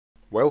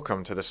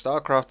Welcome to the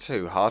Starcraft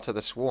 2 Heart of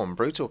the Swarm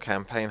Brutal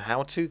Campaign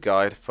How-To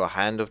Guide for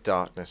Hand of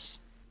Darkness.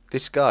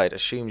 This guide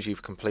assumes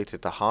you've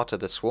completed the Heart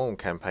of the Swarm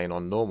campaign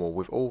on normal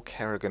with all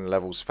Kerrigan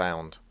levels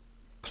found.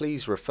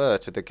 Please refer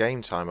to the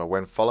game timer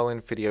when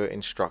following video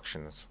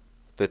instructions.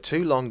 The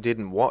too long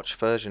didn't watch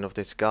version of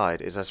this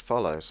guide is as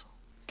follows.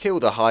 Kill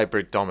the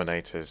Hybrid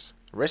Dominators.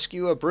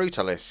 Rescue a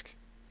Brutalisk.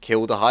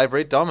 Kill the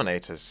Hybrid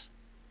Dominators.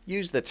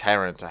 Use the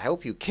Terran to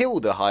help you kill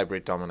the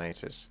Hybrid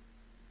Dominators.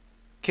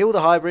 Kill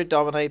the Hybrid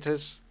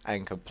Dominators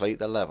and complete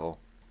the level.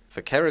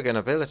 For Kerrigan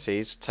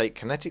abilities, take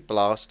Kinetic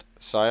Blast,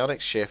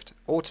 Psionic Shift,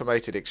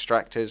 Automated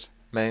Extractors,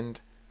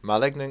 Mend,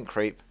 Malignant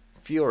Creep,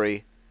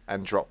 Fury,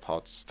 and Drop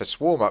Pods. For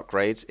Swarm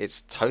upgrades, it's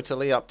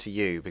totally up to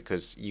you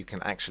because you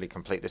can actually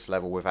complete this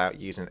level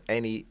without using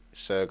any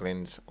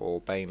Zerglings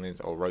or Banelings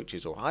or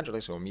Roaches or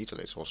Hydralisks or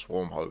Mutalisks or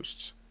Swarm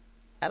hosts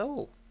at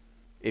all.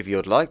 If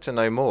you'd like to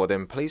know more,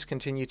 then please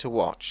continue to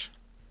watch.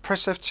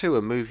 Press F2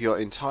 and move your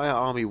entire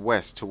army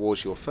west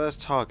towards your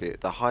first target,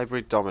 the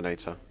Hybrid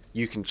Dominator.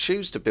 You can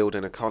choose to build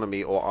an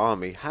economy or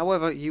army,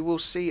 however you will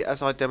see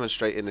as I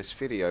demonstrate in this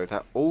video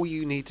that all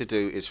you need to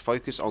do is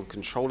focus on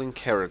controlling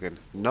Kerrigan.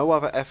 No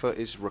other effort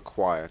is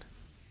required.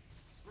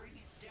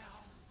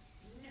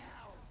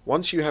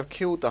 Once you have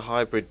killed the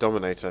Hybrid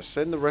Dominator,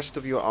 send the rest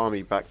of your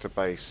army back to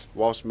base,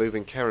 whilst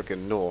moving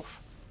Kerrigan north.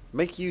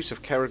 Make use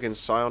of Kerrigan's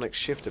Psionic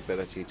Shift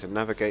ability to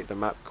navigate the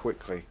map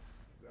quickly.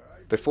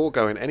 Before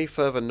going any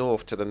further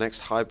north to the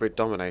next Hybrid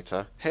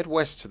Dominator, head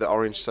west to the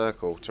Orange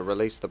Circle to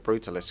release the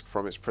Brutalisk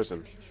from its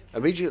prison.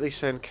 Immediately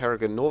send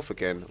Kerrigan north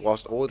again,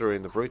 whilst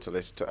ordering the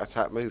Brutalisk to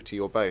attack move to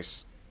your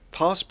base.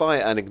 Pass by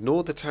and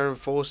ignore the Terran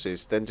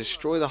forces, then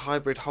destroy the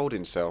Hybrid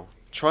holding cell.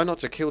 Try not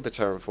to kill the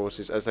Terran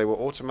forces as they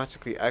will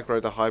automatically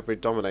aggro the Hybrid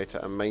Dominator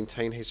and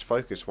maintain his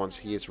focus once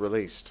he is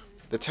released.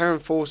 The Terran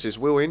forces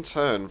will in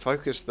turn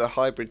focus the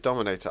Hybrid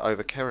Dominator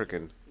over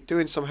Kerrigan,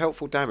 doing some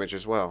helpful damage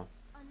as well.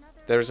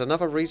 There is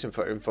another reason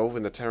for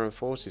involving the Terran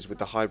forces with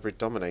the Hybrid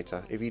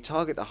Dominator. If you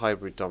target the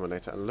Hybrid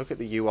Dominator and look at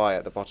the UI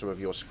at the bottom of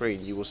your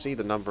screen, you will see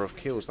the number of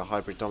kills the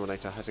Hybrid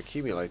Dominator has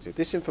accumulated.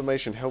 This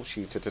information helps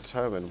you to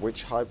determine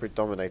which Hybrid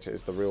Dominator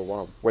is the real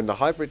one. When the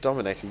Hybrid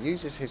Dominator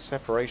uses his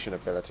separation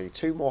ability,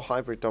 2 more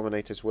Hybrid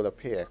Dominators will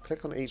appear.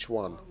 Click on each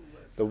one.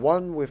 The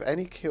one with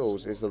any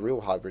kills is the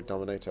real Hybrid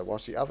Dominator,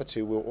 whilst the other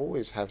 2 will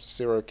always have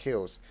 0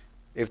 kills.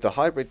 If the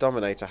Hybrid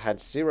Dominator had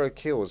 0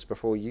 kills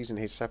before using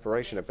his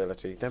separation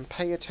ability, then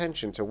pay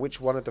attention to which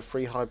one of the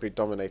 3 Hybrid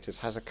Dominators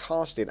has a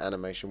casting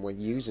animation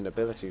when using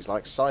abilities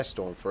like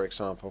Psystorm for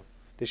example.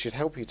 This should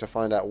help you to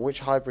find out which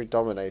Hybrid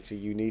Dominator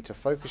you need to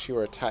focus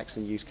your attacks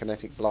and use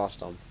Kinetic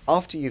Blast on.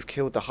 After you've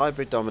killed the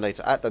Hybrid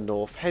Dominator at the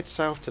north, head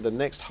south to the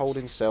next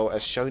holding cell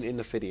as shown in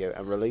the video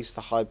and release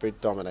the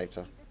Hybrid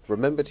Dominator.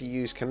 Remember to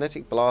use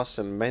Kinetic Blast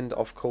and Mend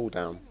off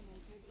cooldown.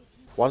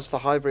 Once the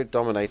Hybrid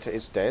Dominator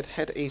is dead,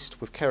 head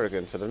east with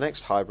Kerrigan to the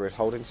next Hybrid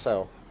holding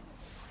cell.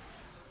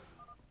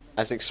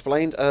 As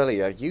explained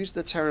earlier, use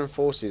the Terran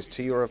forces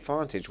to your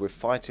advantage with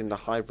fighting the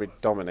Hybrid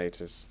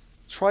Dominators.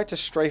 Try to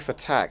strafe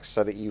attacks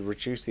so that you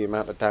reduce the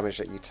amount of damage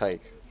that you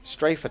take.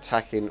 Strafe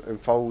attacking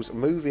involves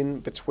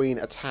moving between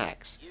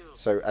attacks,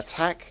 so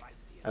attack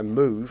and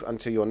move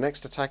until your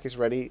next attack is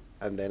ready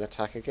and then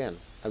attack again,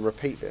 and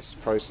repeat this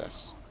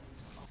process.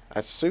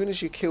 As soon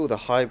as you kill the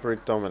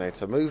Hybrid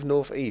Dominator, move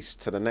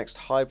northeast to the next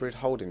Hybrid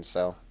holding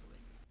cell.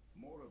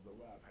 More of the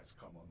lab has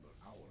come under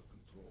our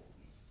control.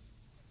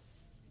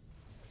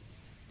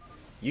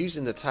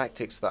 Using the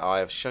tactics that I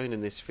have shown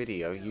in this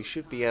video, you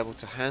should be able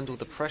to handle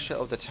the pressure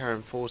of the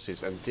Terran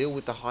forces and deal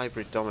with the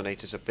Hybrid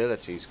Dominator's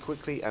abilities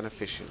quickly and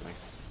efficiently.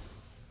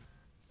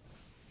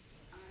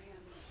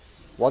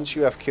 Once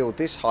you have killed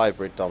this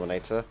Hybrid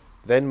Dominator,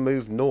 then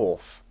move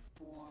north.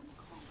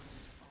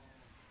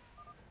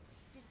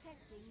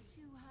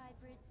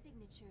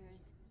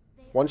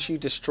 Once you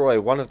destroy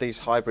one of these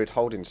Hybrid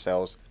holding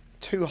cells,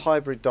 2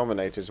 Hybrid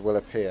Dominators will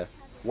appear.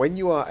 When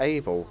you are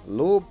able,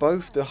 lure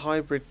both the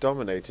Hybrid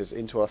Dominators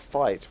into a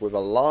fight with a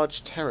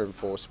large Terran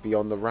force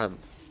beyond the ramp.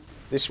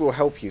 This will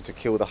help you to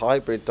kill the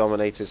Hybrid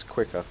Dominators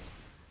quicker.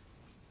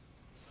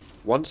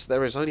 Once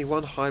there is only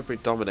one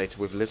Hybrid Dominator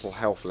with little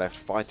health left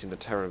fighting the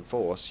Terran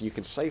force, you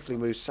can safely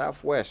move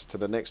southwest to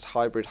the next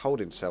Hybrid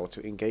holding cell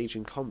to engage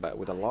in combat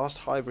with the last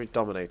Hybrid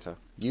Dominator.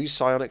 Use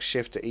Psionic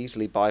Shift to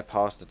easily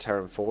bypass the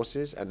Terran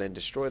forces and then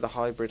destroy the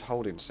Hybrid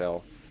holding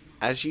cell.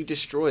 As you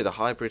destroy the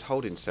Hybrid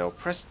holding cell,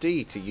 press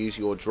D to use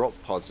your Drop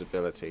Pods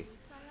ability.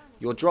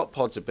 Your Drop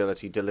Pods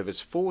ability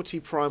delivers 40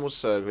 Primal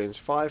Zerglings,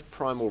 5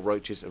 Primal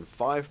Roaches and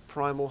 5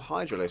 Primal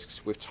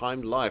Hydralisks with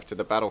timed life to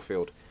the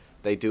battlefield.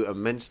 They do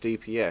immense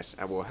DPS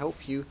and will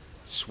help you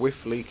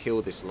swiftly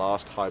kill this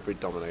last Hybrid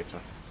Dominator.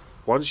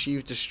 Once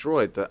you've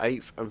destroyed the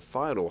 8th and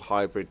final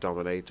Hybrid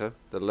Dominator,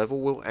 the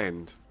level will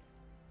end.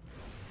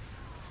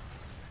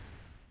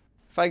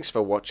 Thanks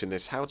for watching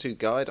this how-to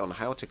guide on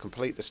how to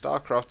complete the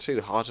Starcraft 2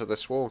 Heart of the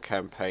Swarm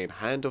campaign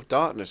Hand of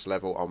Darkness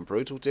level on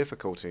Brutal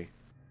difficulty.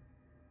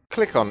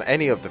 Click on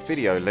any of the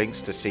video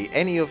links to see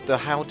any of the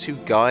how-to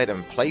guide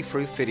and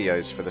playthrough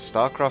videos for the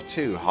Starcraft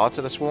 2 Heart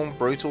of the Swarm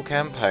Brutal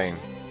campaign.